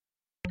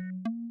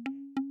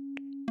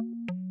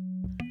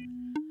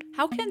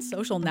How can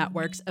social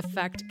networks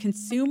affect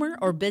consumer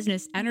or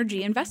business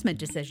energy investment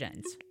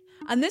decisions?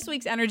 On this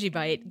week's Energy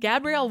Bite,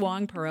 Gabrielle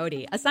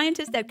Wong-Perotti, a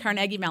scientist at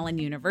Carnegie Mellon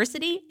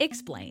University,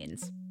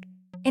 explains.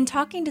 In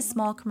talking to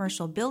small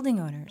commercial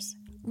building owners,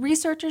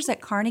 researchers at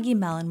Carnegie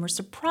Mellon were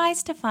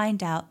surprised to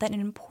find out that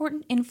an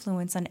important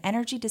influence on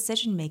energy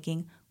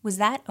decision-making was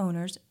that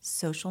owner's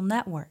social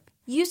network.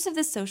 Use of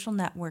the social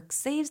network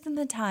saves them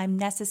the time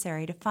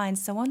necessary to find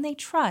someone they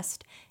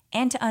trust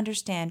and to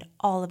understand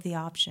all of the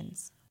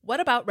options. What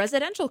about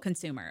residential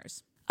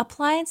consumers?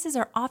 Appliances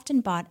are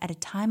often bought at a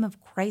time of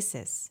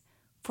crisis.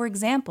 For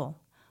example,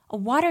 a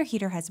water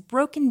heater has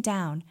broken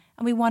down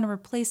and we want to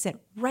replace it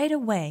right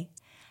away.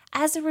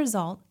 As a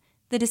result,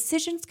 the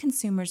decisions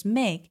consumers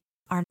make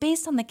are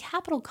based on the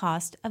capital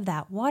cost of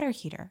that water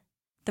heater,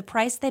 the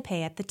price they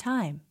pay at the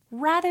time,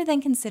 rather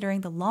than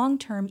considering the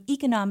long-term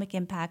economic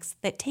impacts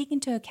that take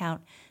into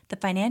account the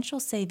financial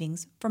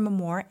savings from a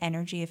more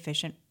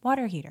energy-efficient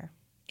water heater.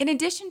 In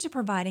addition to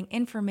providing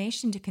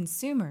information to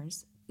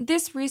consumers,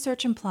 this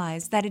research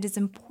implies that it is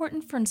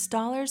important for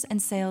installers and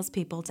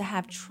salespeople to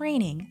have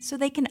training so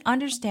they can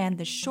understand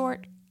the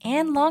short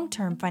and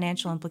long-term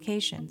financial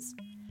implications.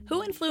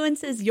 Who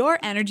influences your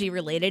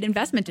energy-related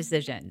investment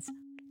decisions?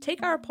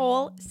 Take our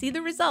poll, see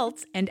the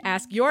results, and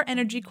ask your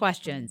energy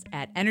questions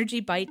at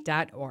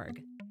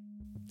energybite.org.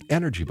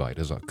 Energy Bite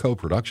is a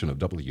co-production of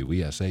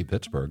WESA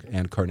Pittsburgh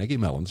and Carnegie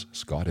Mellon's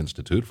Scott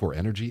Institute for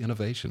Energy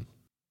Innovation.